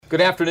Good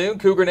afternoon,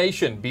 Cougar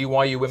Nation,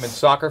 BYU women's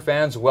soccer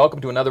fans.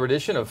 Welcome to another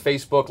edition of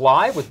Facebook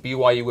Live with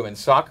BYU Women's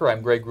Soccer.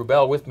 I'm Greg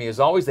Wrubell. With me, as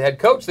always, the head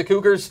coach of the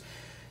Cougars,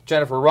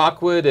 Jennifer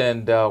Rockwood.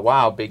 And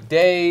wow, big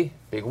day,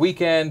 big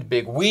weekend,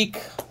 big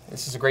week.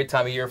 This is a great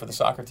time of year for the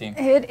soccer team.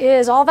 It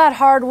is. All that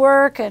hard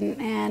work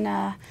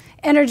and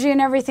energy and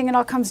everything, it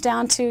all comes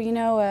down to,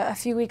 a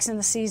few weeks in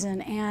the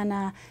season.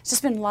 And it's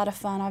just been a lot of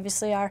fun.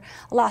 Obviously, our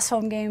last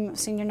home game,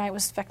 senior night,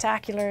 was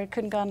spectacular. It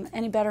couldn't have gone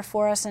any better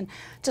for us. And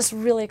just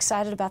really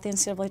excited about the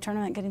NCAA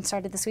tournament getting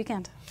started this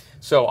weekend.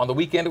 So on the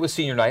weekend, it was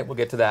senior night. We'll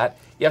get to that.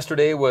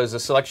 Yesterday was a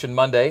selection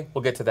Monday.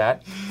 We'll get to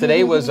that.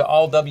 Today was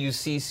all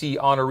WCC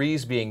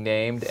honorees being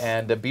named,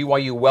 and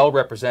BYU well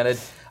represented.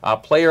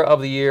 Player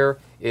of the year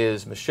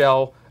is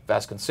Michelle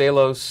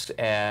Vasconcelos,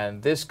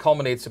 and this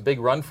culminates a big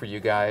run for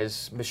you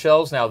guys.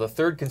 Michelle's now the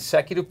third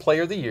consecutive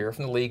Player of the Year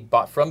from the league,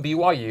 from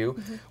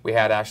BYU. We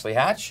had Ashley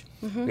Hatch,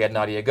 we had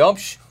Nadia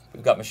Gomes,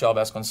 we've got Michelle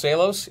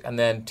Vasconcelos, and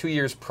then 2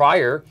 years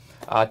prior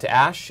to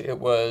Ash, it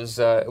was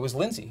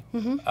Lindsay.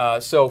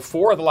 So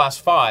 4 of the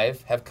last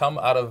 5 have come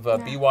out of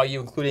BYU,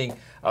 including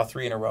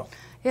 3 in a row.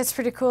 Yeah, it's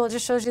pretty cool. It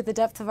just shows you the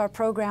depth of our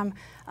program.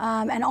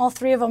 And all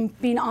 3 of them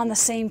being on the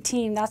same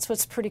team, that's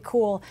what's pretty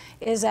cool,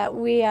 is that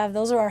we have,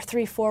 those are our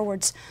 3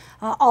 forwards.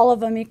 All of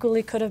them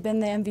equally could have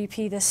been the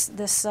MVP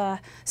this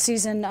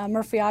season.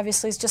 Murphy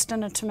obviously has just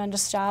done a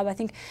tremendous job. I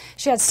think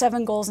she had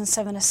 7 goals and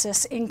 7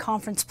 assists in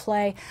conference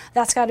play.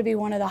 That's got to be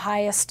one of the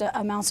highest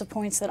amounts of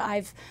points that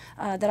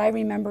I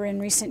remember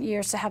in recent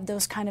years. To have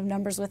those kind of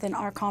numbers within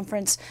our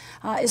conference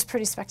is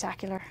pretty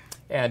spectacular.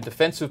 And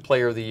Defensive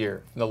Player of the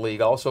Year in the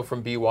league, also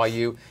from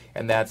BYU,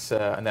 and that's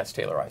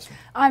Taylor Eisman.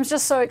 I'm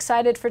just so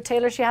excited for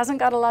Taylor. She hasn't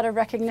got a lot of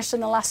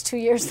recognition the last 2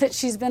 years that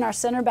she's been our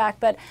center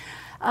back, but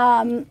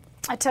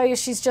I tell you,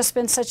 she's just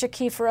been such a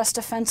key for us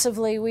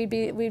defensively. We'd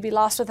be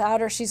lost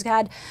without her. She's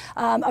had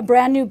a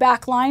brand new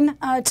back line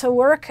to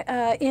work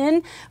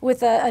in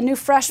with a new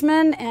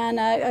freshman and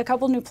a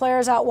couple new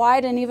players out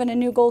wide and even a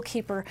new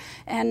goalkeeper.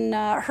 And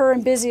her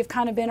and Busy have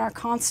kind of been our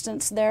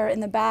constants there in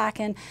the back.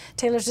 And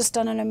Taylor's just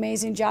done an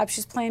amazing job.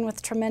 She's playing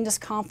with tremendous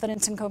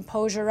confidence and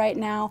composure right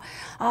now.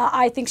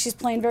 I think she's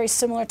playing very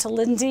similar to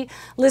Lindsay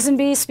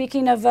Lisenby.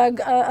 Speaking of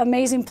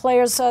amazing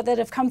players that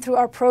have come through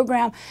our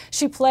program,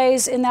 she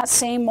plays in that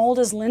same mold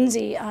as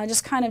Lindsay,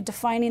 just kind of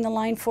defining the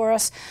line for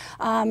us.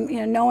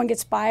 No one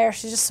gets by her.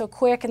 She's just so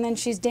quick, and then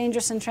she's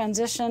dangerous in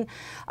transition.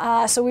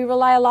 So we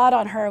rely a lot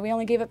on her. We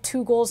only gave up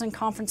 2 goals in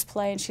conference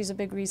play, and she's a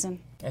big reason.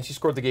 And she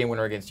scored the game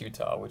winner against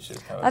Utah, which is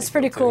kind of that's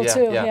pretty cool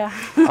too. Yeah.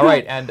 All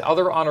right, and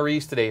other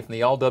honorees today from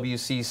the All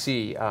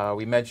WCC.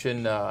 We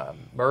mentioned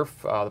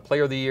Murph, the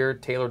Player of the Year,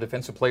 Taylor,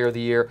 Defensive Player of the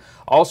Year.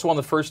 Also on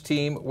the first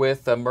team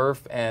with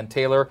Murph and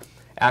Taylor,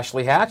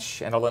 Ashley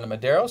Hatch and Elena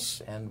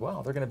Medeiros, and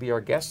wow, they're going to be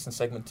our guests in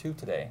segment 2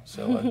 today.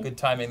 So good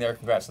timing there.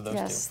 Congrats to those 2.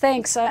 Yes,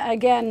 thanks.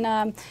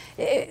 Again,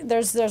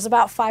 there's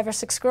about 5 or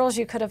 6 girls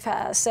you could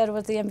have said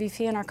was the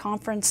MVP in our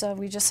conference.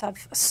 We just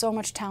have so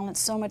much talent,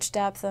 so much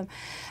depth.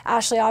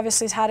 Ashley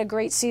obviously has had a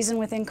great season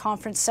within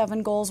conference,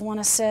 7 goals, 1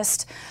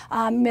 assist,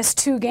 missed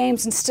 2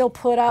 games and still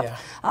put up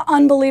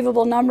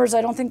unbelievable numbers.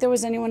 I don't think there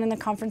was anyone in the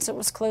conference that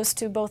was close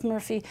to both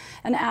Murphy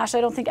and Ash.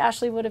 I don't think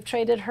Ashley would have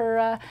traded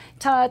her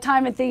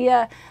time at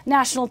the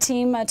national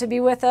team to be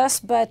with us,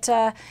 but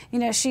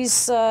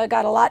she's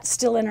got a lot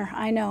still in her.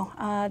 I know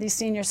these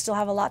seniors still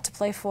have a lot to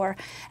play for.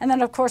 And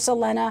then of course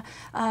Elena,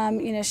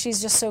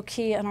 she's just so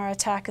key in our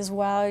attack as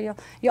well.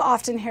 You'll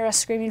often hear us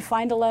screaming,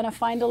 "Find Elena,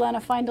 find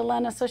Elena, find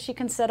Elena," so she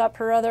can set up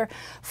her other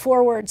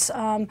forwards.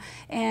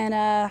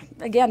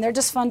 Again, they're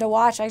just fun to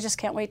watch. I just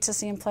can't wait to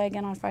see them play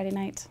again on Friday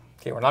night.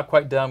 Okay, we're not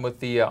quite done with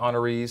the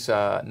honorees.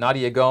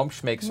 Nadia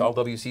Gomes makes All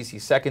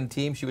WCC second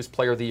team. She was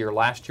Player of the Year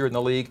last year in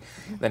the league.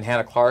 Then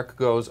Hannah Clark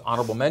goes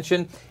honorable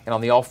mention. And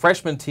on the all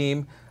freshman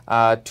team,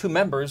 2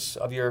 members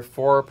of your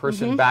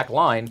 4-person back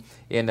line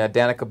in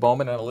Danica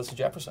Bowman and Alyssa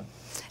Jefferson.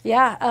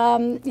 Yeah,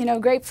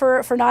 great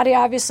for Nadia.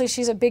 Obviously,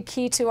 she's a big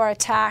key to our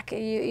attack.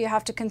 You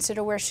have to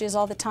consider where she is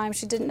all the time.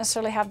 She didn't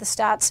necessarily have the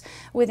stats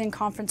within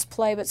conference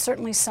play, but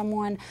certainly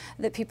someone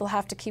that people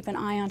have to keep an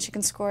eye on. She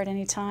can score at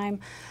any time.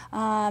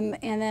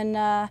 And then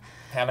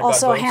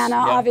Hannah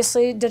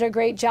obviously did a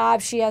great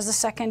job. She has the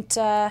second,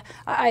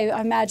 I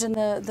imagine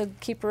the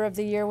keeper of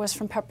the year was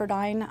from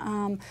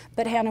Pepperdine,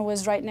 but Hannah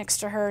was right next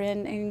to her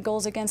in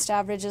goals against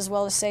average as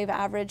well as save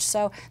average.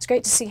 So it's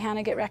great to see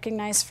Hannah get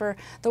recognized for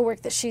the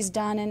work that she's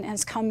done and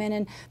has come in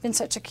and been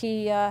such a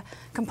key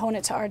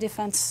component to our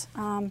defense.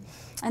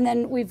 And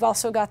then we've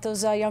also got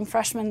those young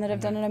freshmen that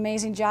have done an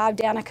amazing job.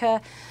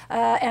 Danica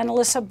and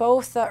Alyssa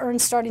both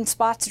earned starting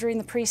spots during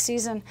the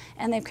preseason,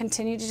 and they've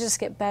continued to just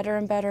get better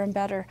and better and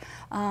better.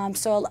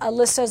 So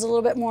Alyssa has a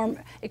little bit more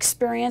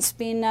experience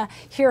being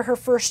here her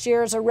first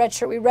year as a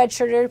redshirt. We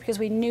redshirted her because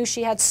we knew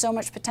she had so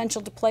much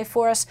potential to play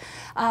for us.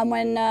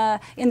 When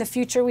in the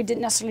future we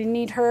didn't necessarily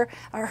need her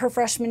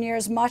freshman year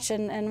as much,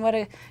 and what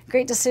a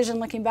great decision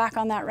looking back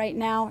on that right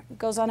now.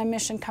 Goes on a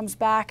mission, comes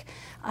back,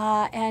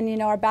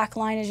 and our back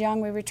line is young.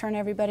 We return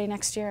everybody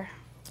next year.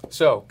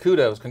 So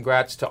kudos,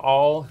 congrats to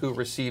all who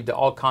received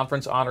all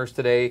conference honors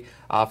today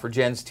for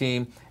Jen's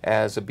team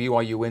as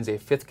BYU wins a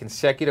 5th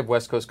consecutive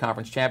West Coast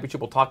Conference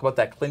Championship. We'll talk about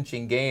that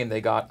clinching game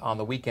they got on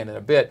the weekend in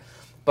a bit.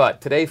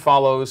 But today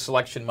follows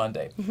Selection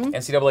Monday.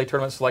 NCAA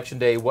Tournament Selection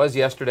Day was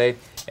yesterday,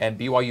 and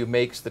BYU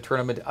makes the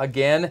tournament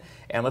again.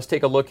 And let's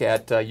take a look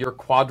at your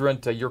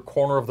quadrant, your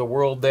corner of the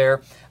world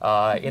there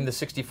in the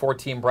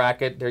 64-team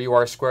bracket. There you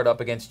are squared up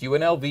against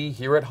UNLV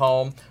here at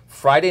home.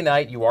 Friday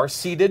night, you are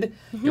seeded.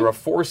 You're a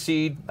 4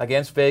 seed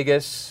against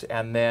Vegas,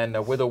 and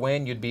then with a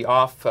win, you'd be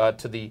off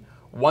to the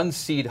 1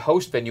 seed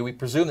host venue. We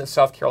presume that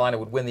South Carolina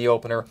would win the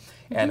opener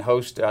and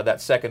host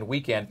that second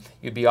weekend.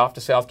 You'd be off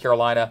to South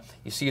Carolina.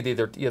 You see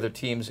the other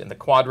teams in the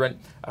quadrant.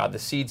 The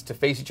seeds to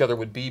face each other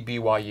would be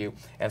BYU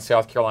and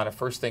South Carolina.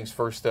 First things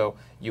first, though,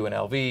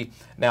 UNLV.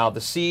 Now, the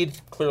seed,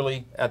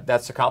 clearly,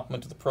 that's a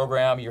compliment to the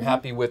program. You're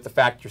happy with the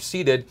fact you're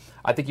seeded.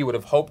 I think you would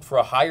have hoped for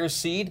a higher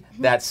seed.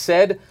 That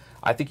said,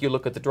 I think you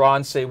look at the draw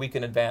and say we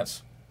can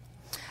advance.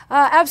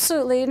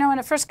 Absolutely. You know, when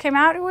it first came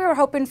out, we were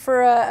hoping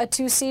for a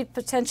 2 seed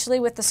potentially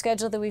with the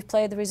schedule that we've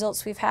played, the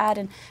results we've had,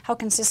 and how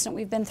consistent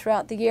we've been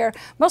throughout the year.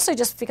 Mostly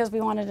just because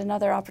we wanted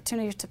another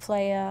opportunity to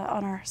play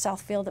on our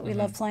south field that we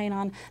love playing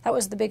on. That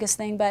was the biggest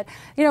thing. But,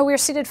 you know, we were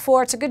seeded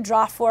 4. It's a good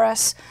draw for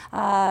us.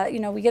 You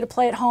know, we get to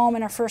play at home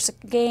in our first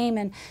game,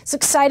 and it's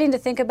exciting to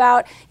think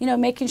about, you know,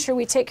 making sure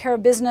we take care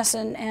of business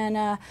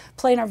and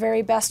playing our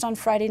very best on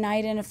Friday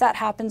night. And if that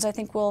happens, I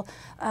think we'll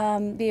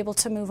be able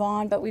to move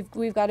on. But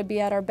we've got to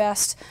be at our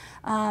best.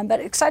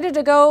 But excited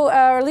to go,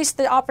 or at least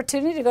the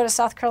opportunity to go to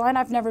South Carolina.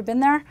 I've never been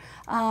there.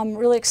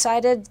 Really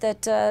excited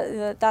that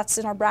that's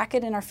in our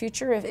bracket in our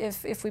future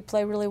if we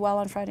play really well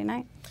on Friday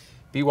night.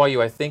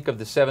 BYU, I think of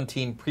the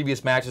 17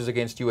 previous matches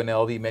against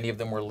UNLV, many of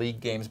them were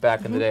league games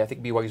back in the day. I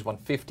think BYU's won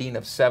 15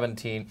 of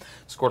 17,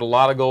 scored a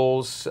lot of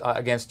goals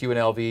against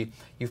UNLV.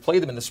 You've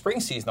played them in the spring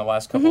season the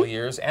last couple of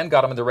years and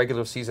got them in the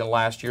regular season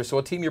last year, so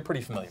a team you're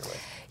pretty familiar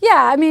with.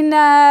 Yeah, I mean,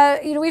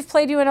 you know, we've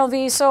played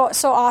UNLV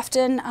so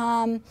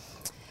often.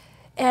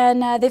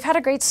 And they've had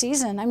a great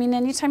season. I mean,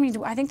 anytime you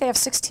do, I think they have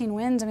 16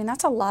 wins. I mean,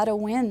 that's a lot of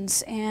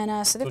wins.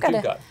 And so they've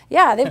got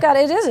yeah, they've got,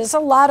 it's a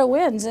lot of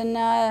wins.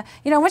 And,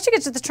 you know, once you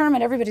get to the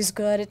tournament, everybody's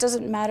good. It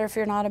doesn't matter if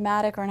you're an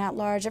automatic or an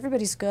at-large.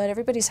 Everybody's good.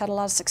 Everybody's had a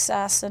lot of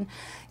success. And,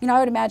 you know, I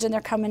would imagine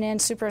they're coming in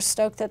super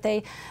stoked that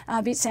they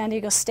beat San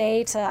Diego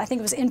State. I think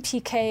it was in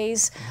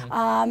PKs.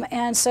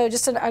 And so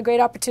just a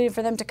great opportunity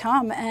for them to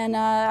come. And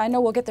I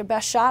know we'll get their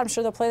best shot. I'm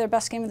sure they'll play their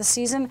best game of the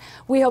season.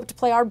 We hope to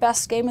play our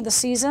best game of the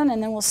season,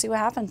 and then we'll see what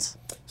happens.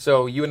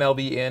 So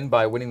UNLV in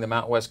by winning the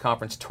Mountain West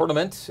Conference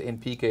Tournament in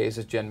PKs,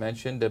 as Jen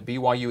mentioned.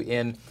 BYU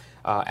in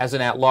as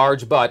an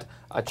at-large, but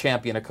a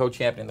champion, a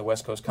co-champion in the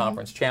West Coast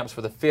Conference. Champs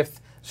for the 5th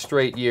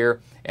straight year,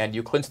 and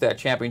you clinched that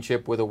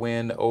championship with a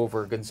win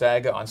over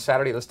Gonzaga on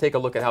Saturday. Let's take a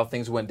look at how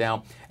things went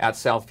down at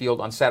Southfield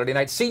on Saturday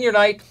night. Senior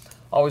night.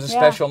 Always a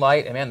special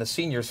night, and man, the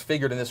seniors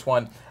figured in this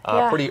one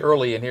pretty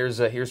early. And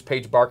here's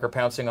Paige Barker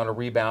pouncing on a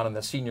rebound, and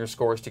the senior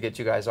scores to get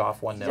you guys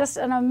off 1-0. Just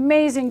an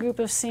amazing group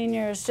of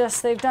seniors.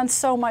 Just they've done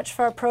so much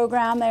for our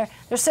program. They're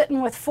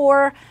sitting with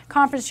 4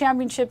 conference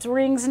championships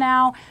rings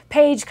now.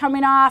 Paige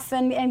coming off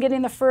and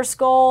getting the first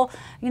goal.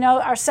 You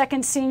know, our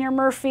second senior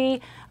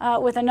Murphy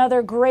with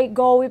another great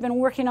goal. We've been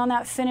working on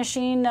that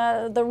finishing.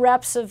 The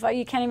reps of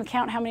you can't even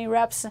count how many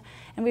reps.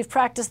 And we've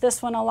practiced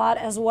this one a lot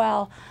as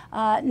well.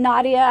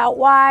 Nadia out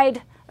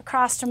wide,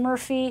 across to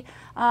Murphy.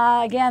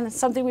 Again,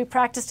 something we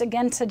practiced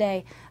again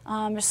today.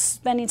 Just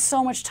spending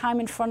so much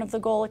time in front of the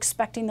goal,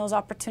 expecting those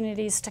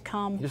opportunities to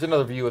come. Here's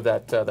another view of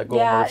that goal.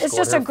 Yeah, it's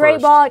just a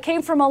great ball. It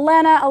came from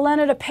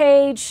Elena to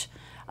Paige,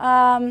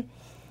 and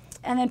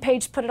then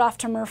Paige put it off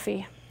to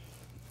Murphy.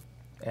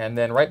 And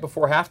then right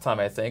before halftime,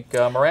 I think,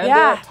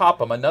 Miranda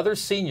Topham, another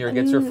senior,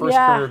 gets her first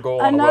career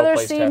goal on a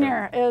well-placed header.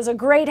 Another senior. It was a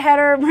great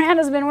header.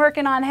 Miranda's been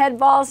working on head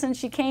balls since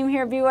she came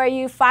here at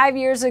BYU 5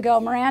 years ago.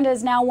 Miranda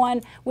has now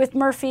won, with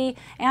Murphy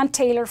and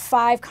Taylor,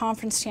 5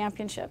 conference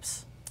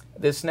championships.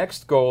 This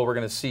next goal we're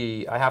going to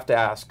see, I have to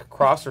ask,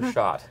 cross or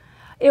shot?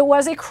 It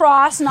was a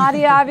cross.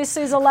 Nadia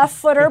obviously is a left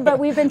footer, but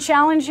we've been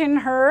challenging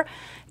her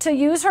to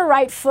use her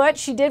right foot.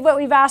 She did what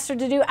we've asked her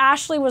to do.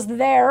 Ashley was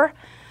there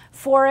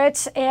for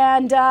it,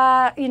 and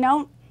you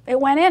know, it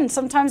went in.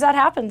 Sometimes that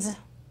happens.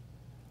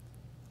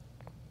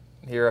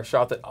 Here, a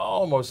shot that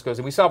almost goes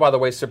in. We saw, by the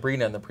way,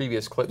 Sabrina in the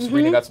previous clip.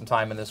 Sabrina got some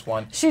time in this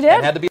one. She did.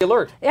 And had to be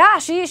alert. Yeah,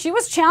 she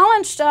was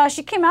challenged.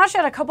 She came out. She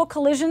had a couple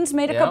collisions,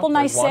 made a couple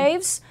nice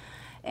saves.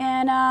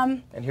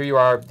 And here you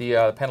are,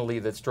 the penalty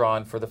that's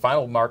drawn for the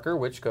final marker,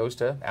 which goes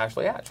to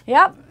Ashley Hatch.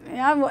 Yep.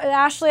 Yeah,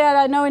 Ashley,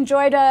 I know,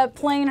 enjoyed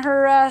playing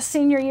her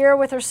senior year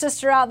with her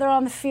sister out there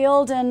on the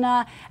field, and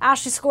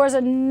Ashley scores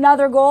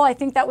another goal. I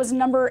think that was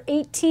number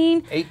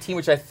 18. 18,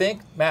 which I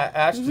think,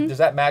 Ash, does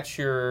that match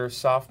your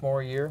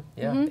sophomore year?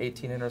 Yeah,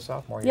 18 in her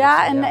sophomore year.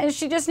 Yeah, so, and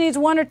she just needs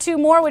 1 or 2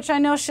 more, which I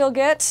know she'll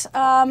get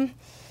to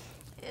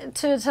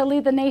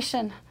lead the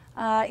nation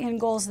in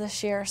goals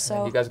this year. So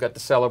and you guys got to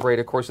celebrate,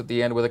 of course, at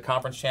the end with a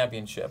conference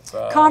championship.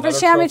 Conference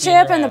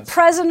championship, and the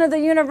president of the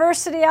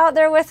university out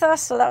there with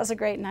us. So that was a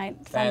great night.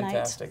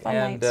 Fantastic. Fun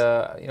and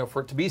night. you know,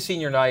 for it to be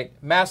senior night,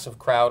 massive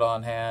crowd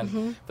on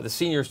hand. For the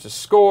seniors to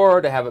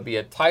score, to have it be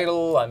a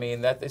title. I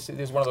mean, this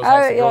is one of those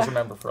nights that girls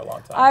remember for a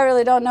long time. I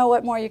really don't know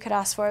what more you could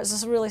ask for. It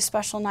was a really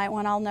special night,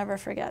 one I'll never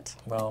forget.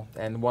 Well,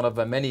 and one of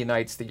the many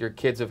nights that your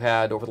kids have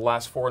had over the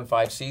last 4 and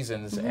 5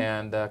 seasons.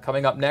 And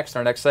coming up next in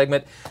our next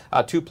segment,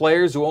 2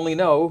 players who only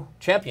know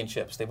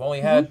championships. They've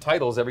only had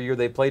titles every year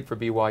they played for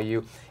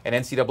BYU, and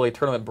NCAA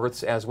tournament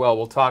berths as well.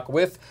 We'll talk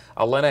with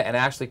Elena and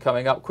Ashley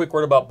coming up. Quick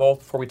word about both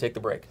before we take the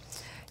break.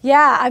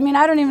 Yeah, I mean,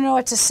 I don't even know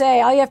what to say.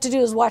 All you have to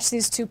do is watch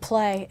these 2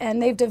 play.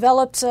 And they've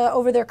developed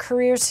over their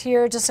careers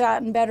here, just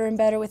gotten better and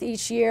better with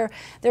each year.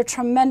 They're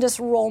tremendous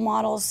role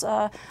models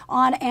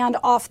on and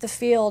off the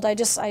field. I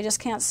just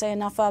can't say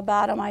enough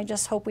about them. I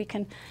just hope we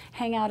can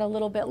hang out a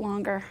little bit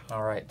longer.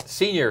 All right.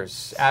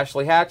 Seniors,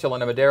 Ashley Hatch,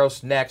 Elena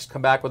Medeiros next.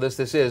 Come back with us.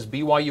 This is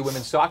BYU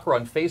Women's Soccer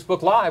on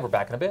Facebook Live. We're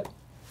back in a bit.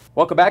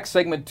 Welcome back,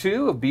 segment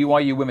 2 of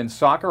BYU Women's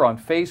Soccer on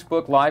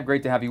Facebook Live.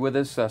 Great to have you with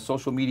us.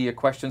 Social media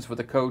questions for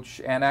the coach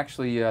and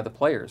actually the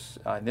players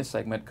in this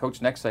segment,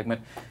 coach next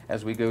segment,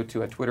 as we go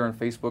to Twitter and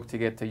Facebook to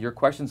get to your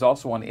questions.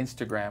 Also on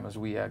Instagram as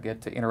we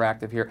get to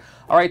interactive here.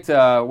 All right,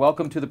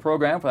 welcome to the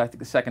program for I think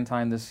the 2nd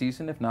time this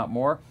season, if not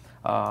more.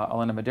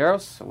 Elena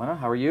Medeiros. Elena,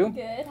 how are you?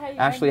 Good. How are you?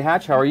 Ashley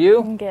Hatch, how are you?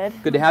 I'm good.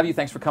 Good to have you.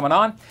 Thanks for coming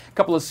on. A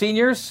couple of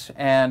seniors,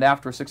 and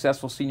after a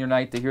successful senior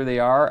night, here they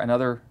are,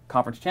 another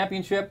conference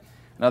championship.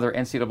 Another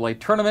NCAA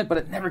tournament, but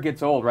it never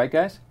gets old, right,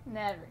 guys?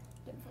 Never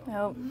gets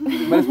old.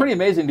 Nope. But it's pretty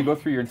amazing to go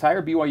through your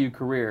entire BYU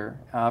career,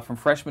 from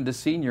freshman to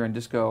senior, and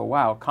just go,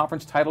 wow,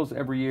 conference titles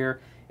every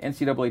year,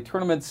 NCAA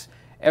tournaments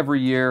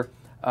every year.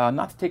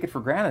 Not to take it for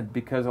granted,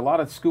 because a lot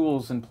of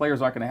schools and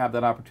players aren't going to have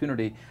that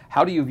opportunity.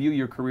 How do you view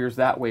your careers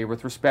that way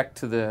with respect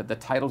to the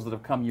titles that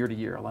have come year to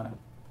year, Elena?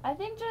 I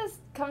think just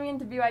coming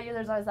into BYU,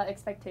 there's always that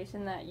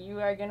expectation that you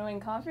are going to win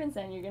conference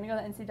and you're going to go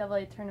to the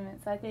NCAA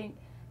tournament. So I think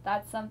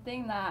that's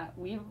something that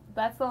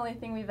that's the only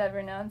thing we've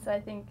ever known. So I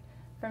think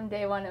from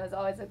day one it was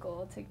always a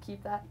goal to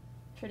keep that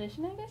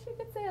tradition, I guess you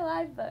could say,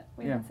 alive, but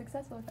we've been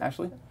successful with it.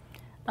 Ashley?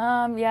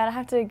 Yeah, I'd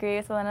have to agree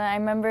with Elena. I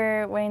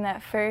remember winning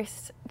that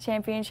first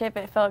championship.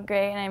 It felt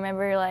great, and I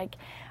remember like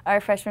our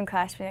freshman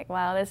class being like,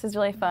 wow, this is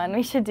really fun.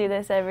 We should do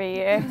this every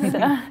year.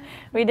 So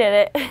we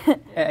did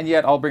it. And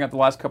yet I'll bring up the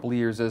last couple of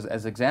years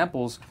as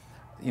examples.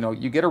 You know,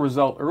 you get a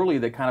result early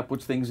that kind of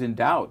puts things in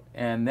doubt.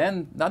 And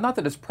then, not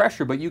that it's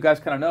pressure, but you guys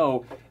kind of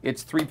know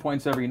it's 3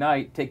 points every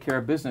night, take care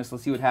of business,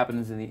 let's see what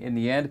happens in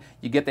the end.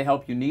 You get the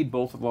help you need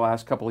both of the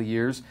last couple of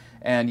years,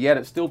 and yet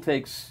it still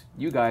takes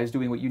you guys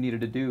doing what you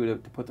needed to do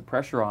to put the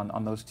pressure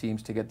on those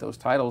teams to get those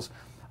titles.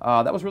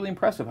 That was really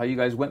impressive, how you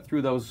guys went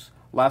through those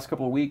last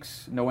couple of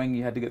weeks knowing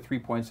you had to get 3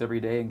 points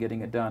every day and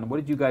getting it done. What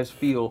did you guys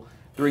feel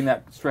during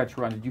that stretch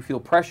run? Did you feel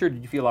pressure?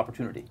 Did you feel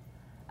opportunity?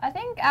 I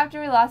think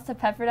after we lost to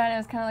Pepperdine, it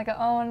was kind of like,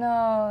 oh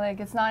no, like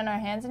it's not in our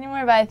hands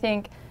anymore. But I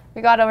think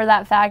we got over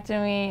that fact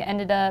and we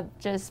ended up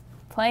just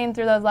playing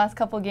through those last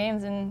couple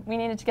games, and we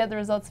needed to get the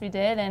results we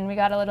did, and we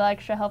got a little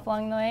extra help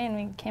along the way, and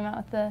we came out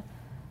with the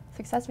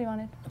success we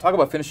wanted. Talk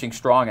about finishing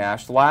strong,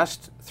 Ash. The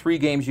last 3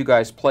 games you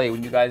guys play,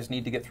 when you guys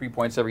need to get 3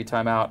 points every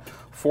time out,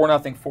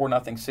 4-0,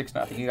 4-0,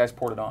 6-0, you guys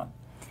poured it on.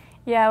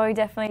 Yeah, we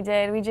definitely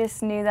did. We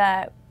just knew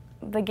that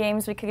the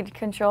games we could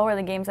control were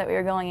the games that we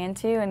were going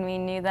into, and we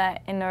knew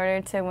that in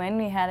order to win,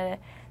 we had to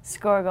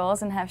score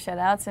goals and have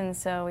shutouts, and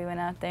so we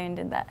went out there and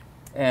did that.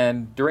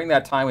 And during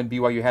that time when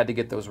BYU had to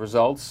get those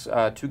results,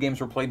 2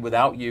 games were played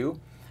without you.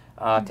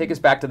 Take us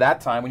back to that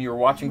time when you were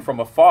watching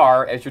from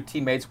afar as your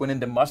teammates went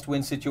into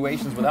must-win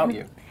situations without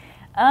you.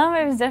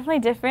 It was definitely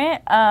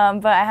different,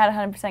 but I had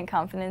 100%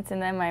 confidence in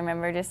them. I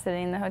remember just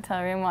sitting in the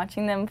hotel room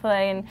watching them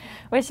play and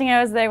wishing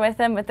I was there with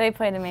them, but they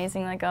played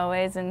amazing like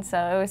always, and so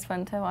it was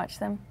fun to watch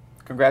them.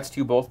 Congrats to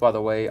you both, by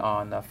the way,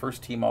 on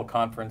first team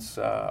all-conference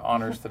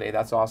honors today.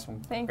 That's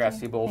awesome. Congrats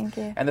to you both. Thank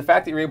you. And the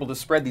fact that you're able to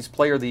spread these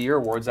Player of the Year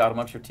awards out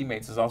amongst your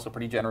teammates is also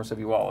pretty generous of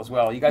you all as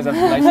well. You guys have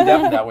some nice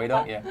depth that way,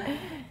 don't you?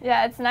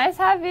 Yeah, it's nice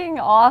having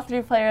all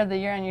 3 Player of the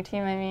Year on your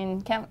team. I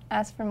mean, can't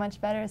ask for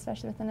much better,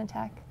 especially with an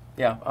attack.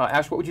 Yeah,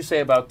 Ash, what would you say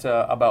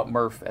about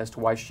Murph as to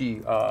why she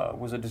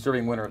was a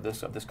deserving winner of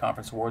this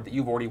conference award that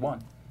you've already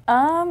won?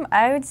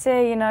 I would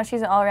say, you know,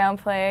 she's an all-around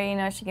player. You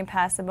know, she can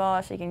pass the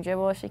ball, she can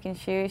dribble, she can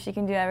shoot, she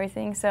can do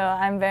everything. So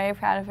I'm very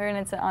proud of her, and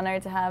it's an honor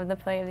to have the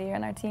Player of the Year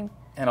on our team.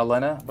 And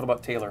Elena, what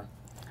about Taylor?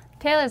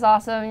 Taylor's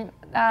awesome.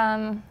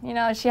 You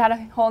know, she had a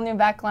whole new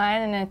back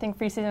line, and I think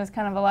preseason was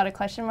kind of a lot of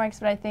question marks,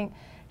 but I think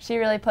she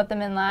really put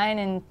them in line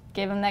and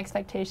gave them the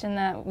expectation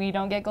that we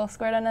don't get goals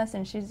scored on us,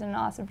 and she's done an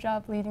awesome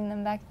job leading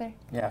them back there.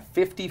 Yeah,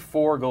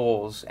 54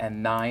 goals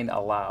and 9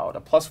 allowed.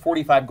 A plus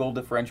 45 goal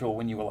differential will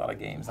win you a lot of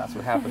games. That's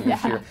what happened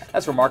this year.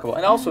 That's remarkable.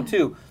 And also,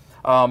 too,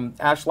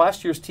 Ash,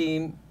 last year's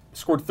team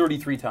scored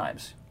 33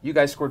 times. You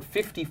guys scored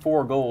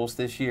 54 goals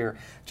this year.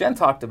 Jen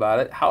talked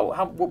about it.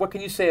 What can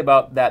you say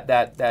about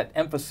that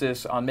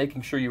emphasis on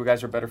making sure you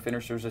guys are better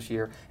finishers this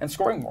year and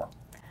scoring more?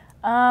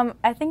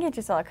 I think it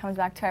just all comes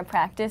back to our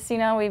practice. You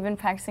know, we've been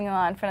practicing a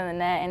lot in front of the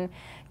net, and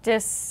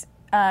just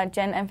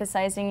Jen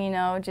emphasizing, you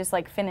know, just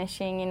like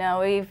finishing. You know,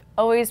 we've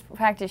always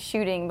practiced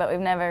shooting, but we've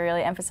never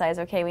really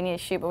emphasized, okay, we need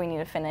to shoot, but we need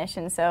to finish.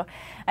 And so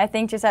I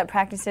think just at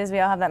practices, we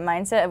all have that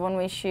mindset of when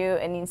we shoot,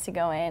 it needs to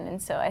go in.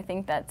 And so I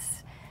think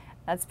that's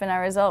been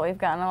our result. We've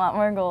gotten a lot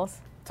more goals.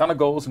 Ton of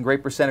goals and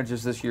great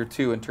percentages this year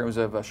too in terms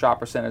of shot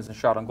percentage and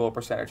shot on goal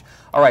percentage.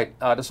 All right,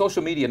 to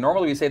social media.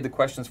 Normally we save the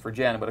questions for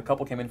Jen, but a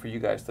couple came in for you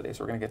guys today,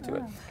 so we're going to get to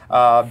it.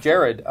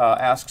 Jared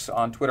asks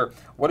on Twitter,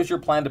 what is your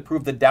plan to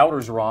prove the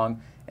doubters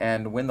wrong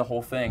and win the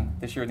whole thing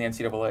this year in the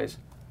NCAAs?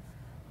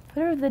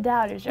 Prove the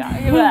doubters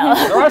wrong. Well,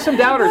 there are some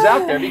doubters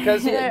out there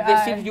because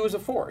they see you as a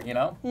 4, you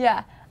know?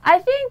 Yeah. I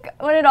think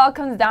when it all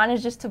comes down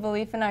is just to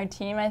belief in our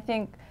team. I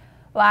think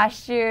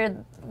last year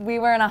we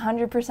weren't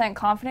 100%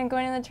 confident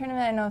going into the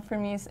tournament. I know for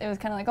me it was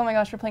kind of like, oh my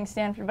gosh, we're playing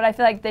Stanford. But I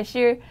feel like this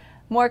year,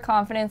 more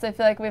confidence. I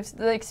feel like we have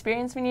the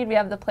experience we need, we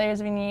have the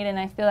players we need, and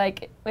I feel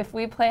like if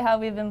we play how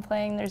we've been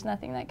playing, there's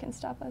nothing that can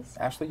stop us.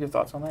 Ashley, your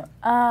thoughts on that?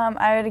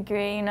 I would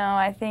agree. You know,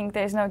 I think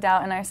there's no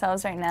doubt in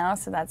ourselves right now,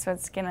 so that's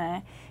what's going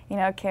to, you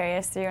know, carry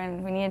us through,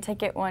 and we need to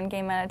take it one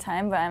game at a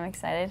time, but I'm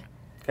excited.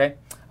 Okay.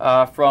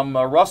 From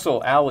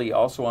Russell Alley,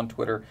 also on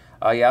Twitter,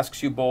 he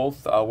asks you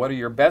both, what are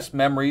your best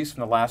memories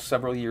from the last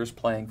several years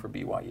playing for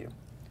BYU?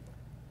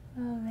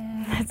 Oh,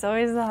 man. That's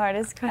always the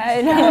hardest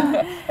question. I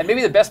know. And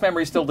maybe the best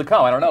memories still to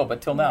come. I don't know, but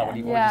till now, what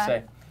would you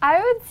say?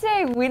 I would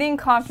say winning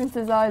conference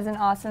is always an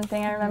awesome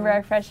thing. I remember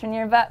our freshman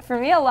year, but for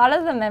me, a lot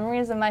of the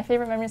memories of my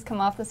favorite memories come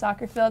off the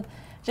soccer field.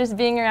 Just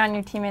being around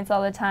your teammates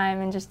all the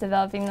time and just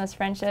developing those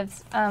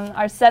friendships.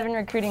 Our 7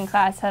 recruiting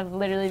class have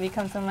literally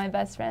become some of my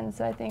best friends,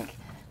 so I think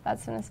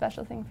that's been a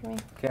special thing for me.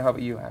 Okay, how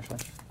about you, Ashley?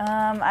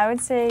 I would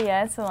say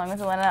yes, along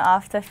with Elena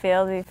off the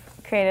field, we've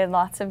created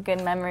lots of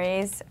good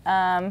memories.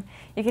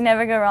 You can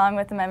never go wrong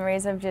with the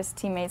memories of just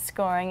teammates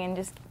scoring and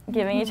just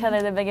giving each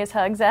other the biggest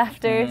hugs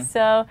after.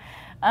 So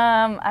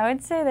I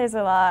would say there's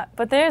a lot,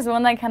 but there's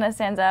one that kind of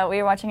stands out. We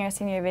were watching our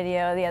senior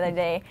video the other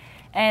day,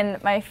 and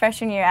my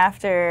freshman year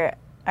after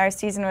our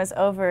season was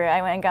over,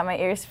 I went and got my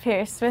ears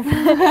pierced with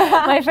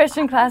my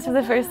freshman class for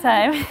the first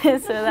time. So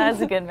that was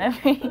a good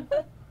memory.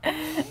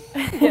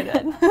 Good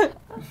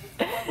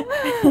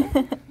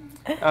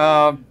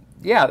one.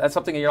 Yeah, that's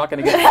something you're not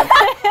going to get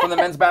from the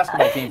men's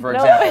basketball team, for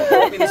example. It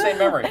won't be the same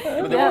memory.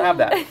 They won't have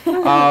that.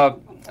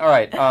 All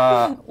right,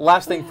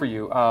 last thing for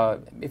you.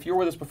 If you were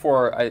with us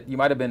before, you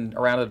might have been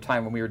around at a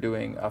time when we were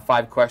doing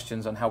 5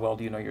 questions on how well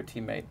do you know your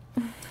teammate.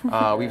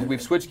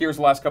 We've switched gears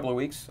the last couple of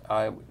weeks.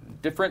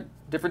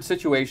 Different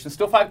situations,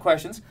 still 5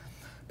 questions,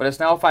 but it's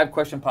now a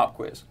 5-question pop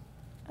quiz.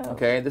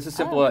 Okay, this is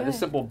simple. This is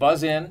simple.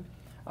 Buzz in.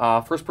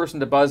 First person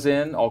to buzz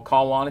in, I'll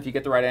call on. If you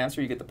get the right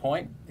answer, you get the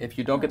point. If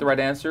you don't get the right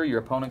answer, your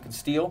opponent can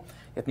steal.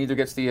 If neither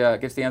gets the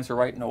answer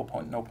right, no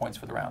points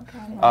for the round.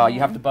 You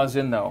have to buzz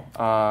in though.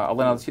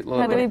 Elena,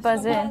 how do we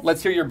buzz in?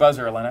 Let's hear your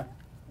buzzer, Elena.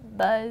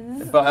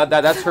 Buzz.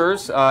 That's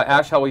hers.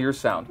 Ash, how will yours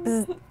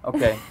sound?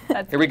 Okay.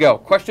 Here we go.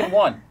 Question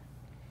 1.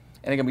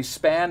 And again, we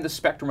span the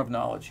spectrum of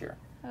knowledge here.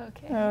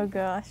 Okay. Oh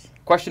gosh.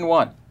 Question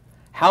 1.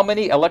 How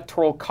many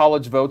electoral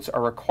college votes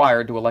are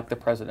required to elect the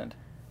president?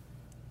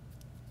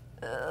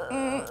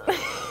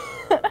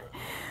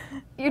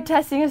 You're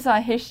testing us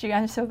on history.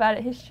 I'm so bad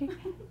at history.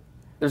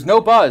 There's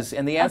no buzz,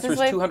 and the answer is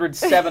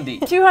 270.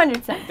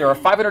 270. There are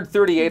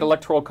 538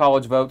 electoral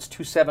college votes.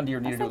 270 are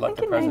needed to elect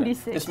the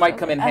president. This might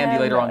come in handy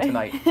later on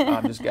tonight.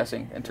 I'm just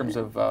guessing in terms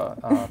of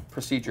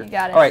procedure. You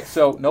got it. All right,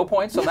 so no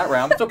points on that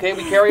round. It's okay.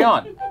 We carry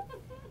on.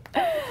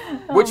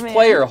 Which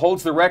player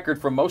holds the record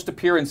for most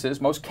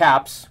appearances, most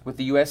caps with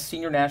the U.S.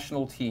 senior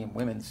national team,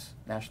 women's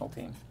national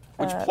team?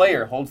 Which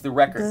player holds the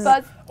record?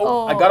 Buzz.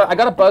 I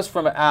got a buzz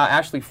from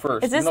Ashley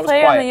first. Is this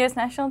player on the U.S.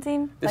 national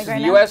team? This like is right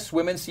the now? U.S.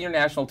 women's senior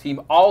national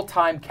team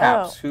all-time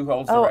caps. Who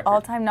holds the record?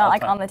 All-time, not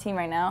like on the team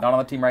right now? Not on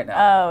the team right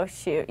now. Oh,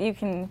 shoot. You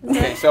can...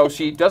 Okay, so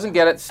she doesn't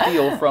get it.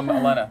 Steal from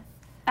Elena.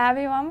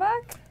 Abby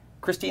Wambach?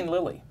 Christine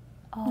Lilly.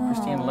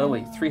 Christine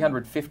Lilly,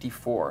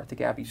 354. I think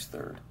Abby's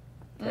third.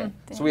 Okay.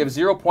 So we have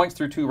 0 points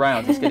through 2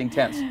 rounds. It's getting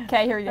tense.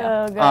 Okay, here we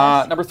go. Oh,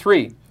 gosh. Number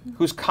 3,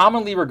 who's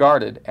commonly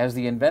regarded as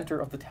the inventor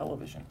of the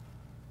television?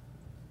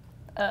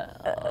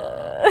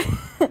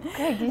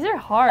 Greg, these are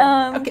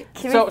hard. Okay,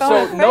 so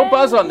no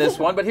buzz on this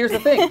one, but here's the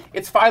thing.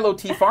 It's Philo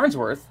T.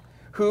 Farnsworth,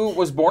 who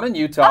was born in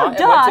Utah and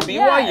went to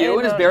BYU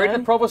and is buried in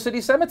the Provo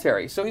City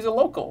Cemetery. So he's a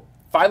local.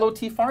 Philo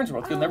T.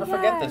 Farnsworth. You'll never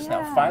forget this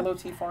now. Philo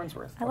T.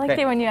 Farnsworth. I like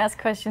it when you ask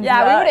questions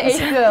Yeah, about we would have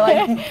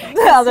aced the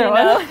the other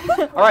one.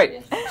 All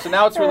right, so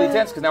now it's really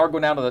tense because now we're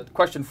going down to the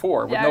question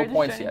 4 with no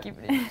points yet.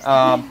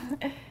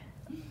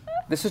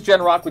 This is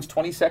Jen Rockwood's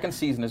 22nd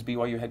season as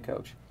BYU head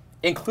coach.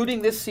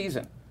 Including this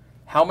season,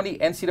 how many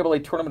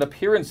NCAA tournament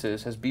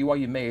appearances has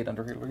BYU made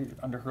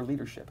under her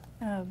leadership?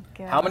 Oh,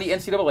 God. How many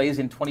NCAAs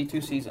in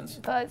 22 seasons?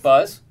 Buzz.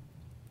 Buzz?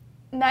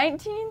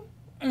 19?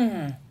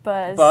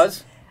 Buzz.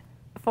 Buzz?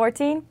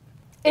 14?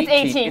 It's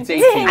 18. It's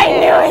 18. I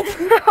knew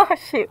it. Oh,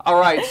 shoot. All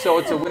right, so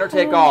it's a winner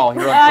take all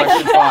here on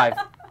question 5.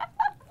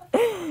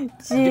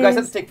 Do you guys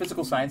have to take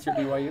physical science here at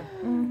BYU?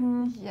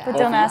 Yeah. But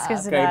don't ask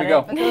us Okay, about here we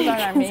go. But those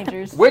aren't our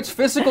majors. Which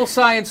physical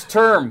science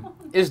term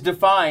is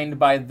defined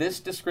by this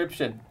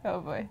description? Oh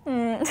boy.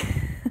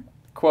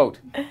 Quote,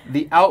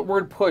 the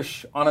outward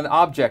push on an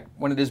object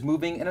when it is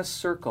moving in a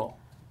circle.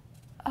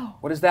 Oh.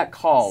 What is that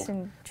called?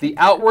 The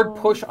outward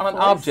push on an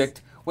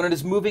object when it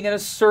is moving in a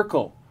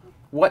circle.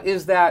 What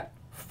is that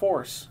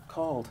force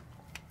called?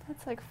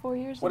 That's like 4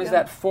 years ago. What is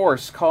that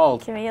force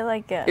called? Can we get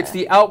like a... It's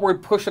the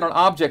outward push on an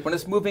object when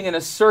it's moving in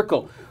a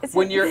circle.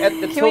 When you're at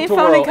the Can we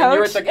tilt-a-whirl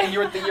phone a and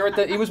you're at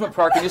the amusement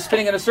park and you're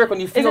spinning in a circle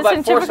and you Is feel it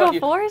that force on centrifugal you.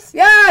 force?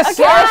 Yes!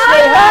 Yes,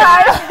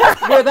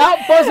 they have. Without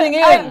buzzing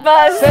in,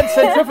 said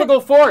centrifugal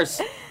force.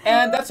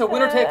 And that's a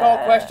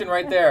winner-take-all question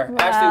right there. Wow.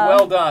 Ashley,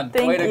 well done.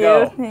 Thank Way to you.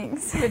 go.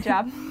 Thanks. Good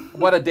job.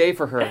 What a day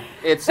for her.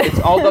 It's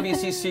all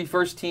WCC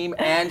first team,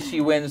 and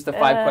she wins the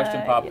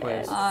 5-question pop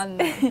quiz.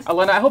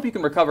 Elena, I hope you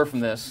can recover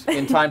from this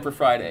in time for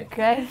Friday.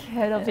 Okay,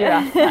 it'll be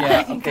rough.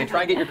 Yeah, okay,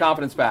 try and get your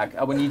confidence back.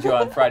 We need you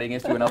on Friday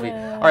against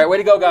UNLV. All right, way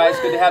to go, guys.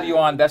 Good to have you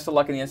on. Best of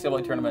luck in the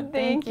NCAA tournament.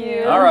 Thank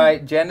you. All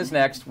right, Jen is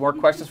next. More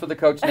questions for the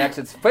coach next.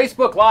 It's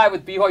Facebook Live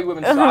with BYU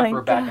Women's Oh Soccer. my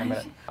We're back in a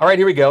minute. All right,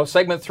 here we go.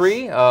 Segment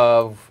 3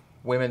 of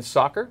Women's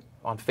Soccer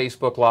on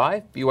Facebook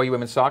Live, BYU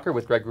Women's Soccer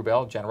with Greg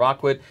Wrubell, Jen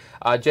Rockwood.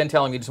 Jen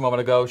telling me just a moment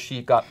ago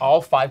she got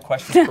all 5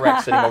 questions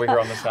correct sitting over here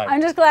on the side.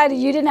 I'm just glad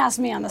you didn't ask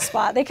me on the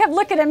spot. They kept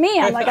looking at me.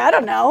 I'm like, I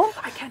don't know.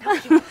 I can't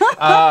help you.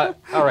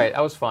 All right,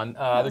 that was fun.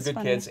 They're good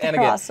funny. kids. And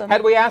They're again, awesome.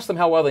 had we asked them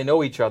how well they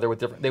know each other, with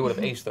different, they would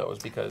have aced those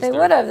because They they're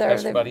would have.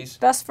 best They're buddies.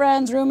 best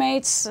friends,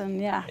 roommates,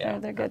 and Yeah,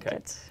 they're good okay.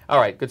 kids. All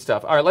right, good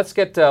stuff. All right, let's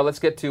get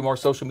to more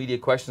social media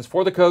questions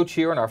for the coach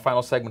here in our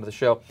final segment of the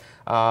show.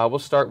 We'll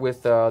start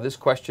with this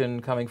question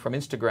coming from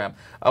Instagram.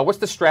 What's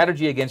the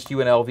strategy against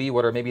UNLV?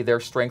 What are maybe their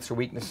strengths or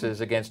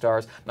weaknesses against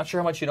ours? I'm not sure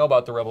how much you know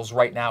about the Rebels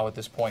right now at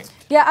this point.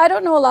 Yeah, I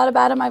don't know a lot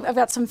about them. I've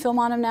got some film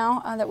on them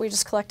now that we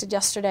just collected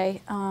yesterday.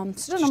 So I don't know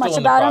Still much in the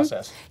about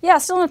process. them. Yeah,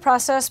 still in the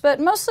process. But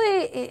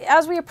mostly,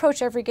 as we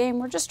approach every game,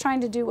 we're just trying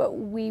to do what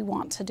we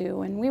want to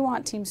do, and we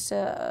want teams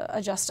to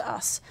adjust to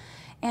us.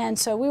 And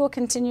so we will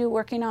continue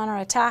working on our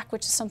attack,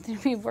 which is something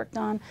we've worked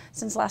on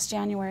since last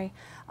January.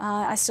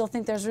 I still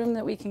think there's room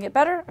that we can get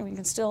better, and we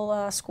can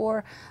still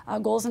score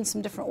goals in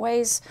some different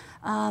ways.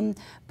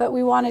 But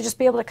we want to just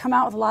be able to come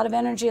out with a lot of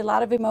energy, a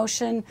lot of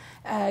emotion,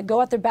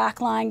 go at their back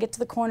line, get to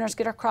the corners,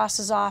 get our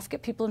crosses off,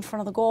 get people in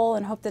front of the goal,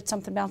 and hope that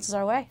something bounces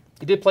our way.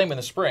 You did play them in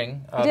the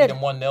spring. did. Beat them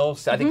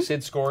 1-0. I think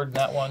Sid scored in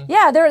that one.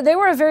 Yeah, they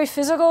were a very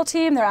physical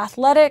team. They're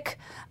athletic.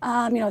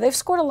 They've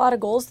scored a lot of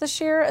goals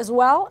this year as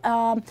well.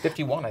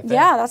 51, I think.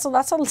 Yeah, that's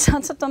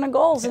a ton of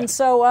goals. Yeah. And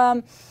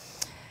so,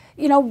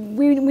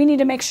 we need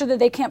to make sure that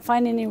they can't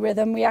find any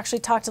rhythm. We actually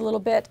talked a little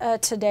bit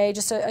today,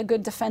 just a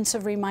good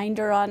defensive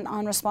reminder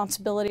on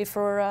responsibility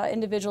for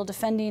individual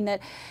defending that,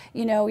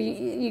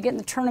 you get in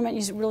the tournament,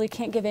 you really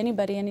can't give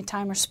anybody any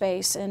time or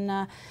space.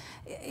 And,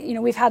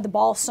 we've had the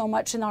ball so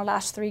much in our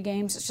last 3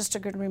 games. It's just a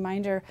good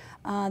reminder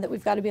that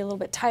we've got to be a little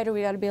bit tighter.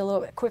 We got to be a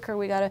little bit quicker.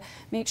 We got to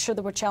make sure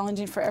that we're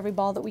challenging for every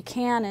ball that we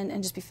can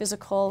and just be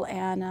physical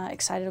and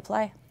excited to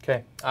play.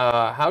 Okay.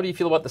 How do you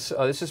feel about this?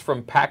 This is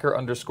from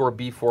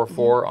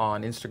Packer_B44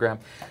 on Instagram.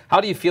 How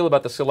do you feel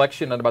about the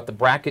selection and about the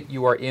bracket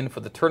you are in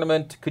for the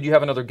tournament? Could you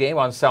have another game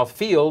on South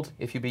Field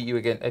if you beat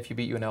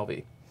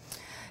UNLV?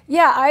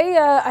 Yeah,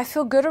 I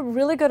feel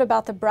really good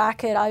about the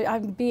bracket.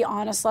 I'll be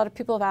honest, a lot of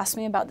people have asked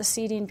me about the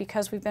seeding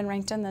because we've been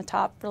ranked in the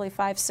top really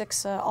 5,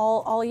 6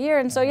 all year.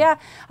 And so, yeah,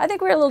 I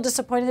think we were a little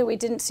disappointed that we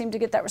didn't seem to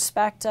get that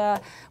respect.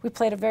 We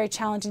played a very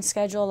challenging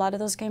schedule, a lot of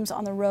those games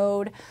on the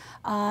road.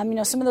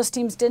 Some of those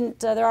teams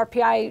didn't, their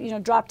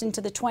RPI, dropped into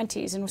the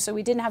 20s. And so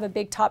we didn't have a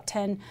big top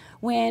 10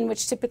 win,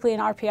 which typically in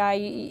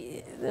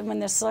RPI, when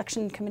the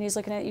selection committee is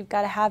looking at it, you've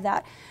got to have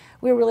that.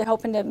 We were really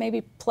hoping to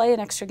maybe play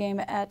an extra game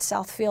at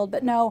Southfield,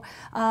 but no,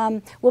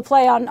 we'll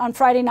play on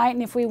Friday night,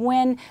 and if we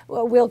win,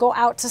 we'll go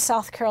out to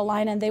South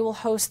Carolina, and they will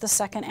host the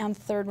 2nd and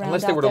 3rd round.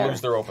 Unless they were to lose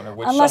their opener,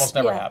 which almost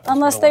never happens.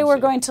 Unless they were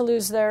going to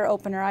lose their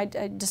opener, I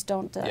just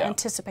don't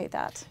anticipate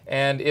that.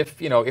 And if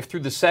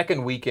through the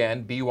second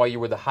weekend BYU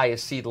were the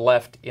highest seed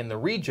left in the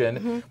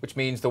region, which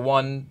means the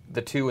 1,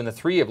 the 2, and the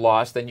 3 have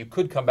lost, then you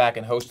could come back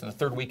and host in the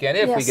 3rd weekend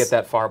if we get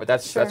that far. But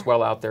that's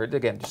well out there.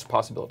 Again, just a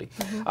possibility.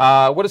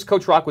 What is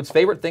Coach Rockwood's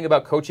favorite thing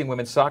about coaching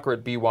women's soccer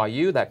at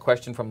BYU? That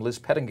question from Liz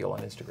Pettingill on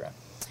Instagram.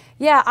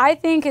 Yeah, I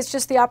think it's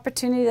just the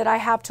opportunity that I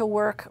have to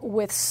work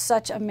with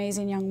such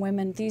amazing young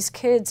women. These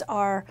kids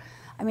are,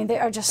 they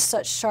are just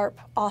such sharp,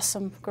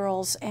 awesome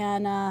girls.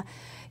 And, at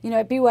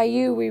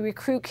BYU, we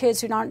recruit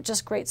kids who aren't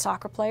just great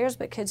soccer players,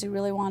 but kids who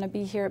really want to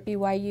be here at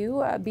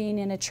BYU, being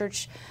in a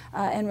church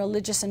and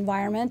religious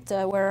environment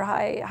where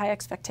high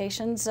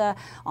expectations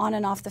on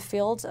and off the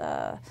field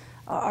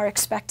are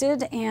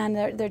expected. And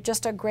they're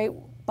just a great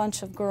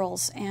bunch of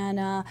girls, and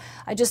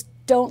I just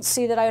don't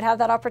see that I would have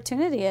that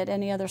opportunity at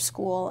any other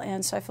school,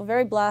 and so I feel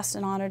very blessed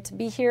and honored to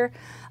be here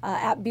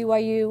at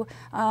BYU,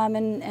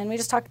 and we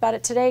just talked about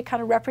it today,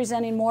 kind of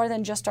representing more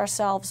than just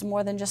ourselves,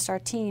 more than just our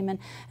team, and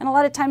a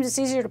lot of times it's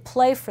easier to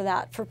play for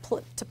that,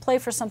 to play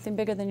for something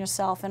bigger than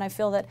yourself, and I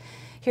feel that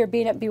here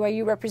being at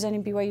BYU,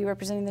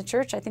 representing the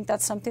church, I think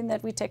that's something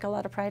that we take a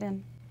lot of pride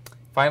in.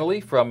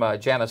 Finally, from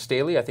Jana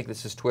Staley, I think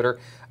this is Twitter,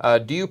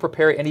 do you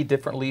prepare any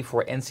differently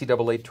for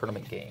NCAA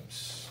tournament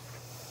games?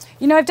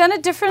 You know, I've done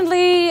it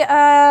differently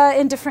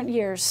in different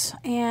years.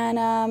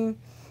 And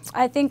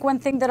I think one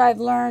thing that I've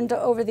learned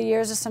over the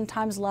years is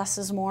sometimes less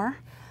is more.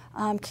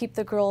 Keep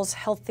the girls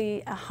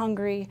healthy,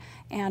 hungry,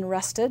 and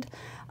rested.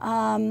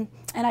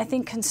 And I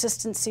think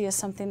consistency is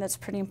something that's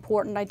pretty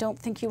important. I don't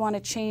think you want to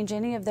change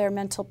any of their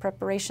mental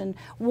preparation.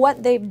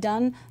 What they've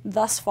done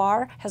thus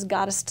far has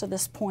got us to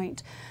this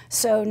point.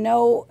 So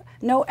no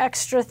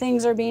extra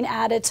things are being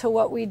added to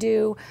what we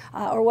do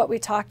or what we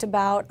talked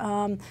about.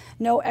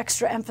 No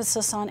extra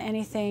emphasis on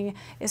anything.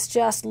 It's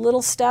just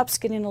little steps,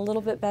 getting a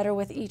little bit better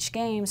with each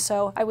game.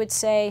 So I would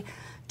say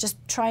just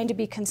trying to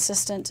be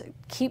consistent,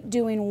 keep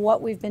doing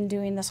what we've been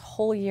doing this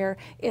whole year.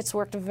 It's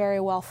worked very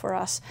well for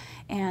us,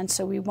 and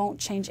so we won't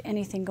change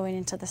anything going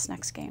into this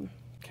next game.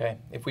 Okay.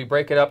 If we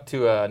break it up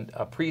to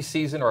a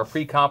preseason or a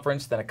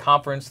pre-conference, then a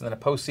conference, and then a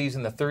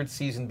postseason, the third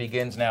season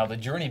begins now. The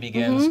journey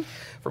begins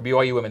for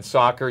BYU women's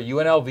soccer.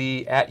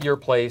 UNLV at your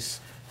place,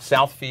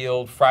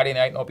 Southfield, Friday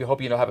night. I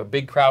hope you have a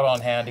big crowd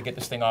on hand to get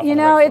this thing off. You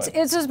know, it's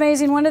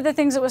amazing. One of the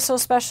things that was so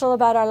special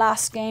about our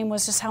last game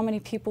was just how many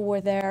people were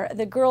there.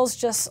 The girls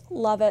just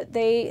love it.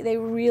 They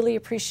really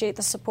appreciate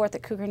the support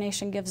that Cougar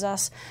Nation gives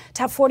us.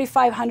 To have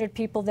 4,500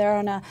 people there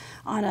on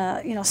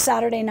a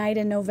Saturday night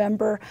in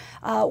November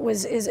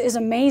is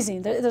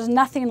amazing. There's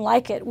nothing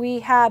like it. We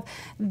have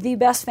the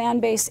best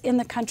fan base in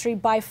the country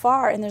by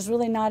far, and there's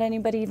really not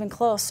anybody even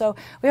close. So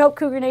we hope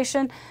Cougar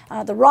Nation,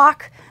 the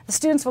Rock, the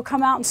students will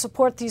come out and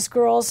support these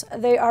girls.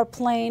 They are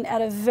playing at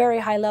a very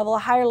high level, a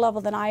higher level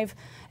than I've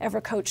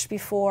ever coached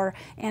before,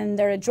 and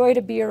they're a joy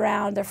to be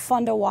around. They're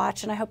fun to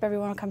watch, and I hope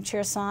everyone will come cheer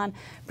us on.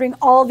 Bring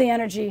all the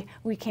energy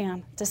we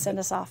can to send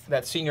us off.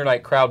 That senior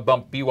night crowd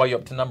bumped BYU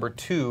up to number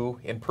 2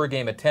 in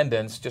per-game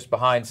attendance, just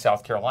behind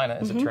South Carolina,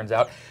 as it turns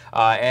out.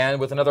 And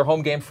with another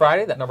home game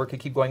Friday, that number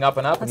could keep going up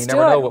and up, and you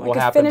never know what will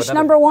happen. Finish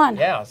number 1.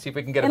 Yeah, see if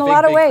we can get a big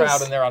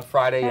crowd in there on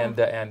Friday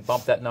and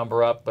bump that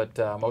number up. But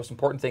most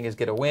important thing is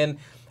get a win.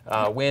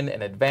 Win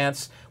and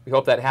advance. We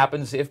hope that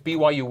happens. If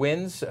BYU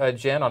wins,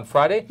 Jen, on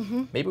Friday,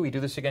 maybe we do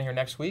this again here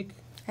next week.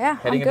 Yeah,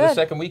 heading into the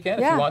second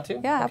weekend if you want to.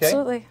 Yeah,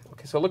 absolutely.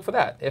 Okay, so look for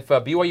that. If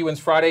BYU wins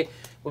Friday,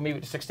 we'll maybe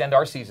just extend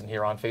our season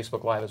here on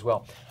Facebook Live as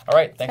well. All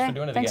right, thanks for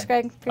doing it Thanks,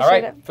 again. Greg.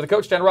 Appreciate it. For the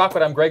coach, Jen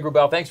Rockwood, I'm Greg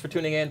Wrubell. Thanks for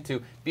tuning in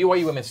to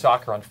BYU Women's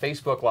Soccer on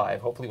Facebook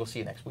Live. Hopefully we'll see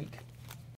you next week.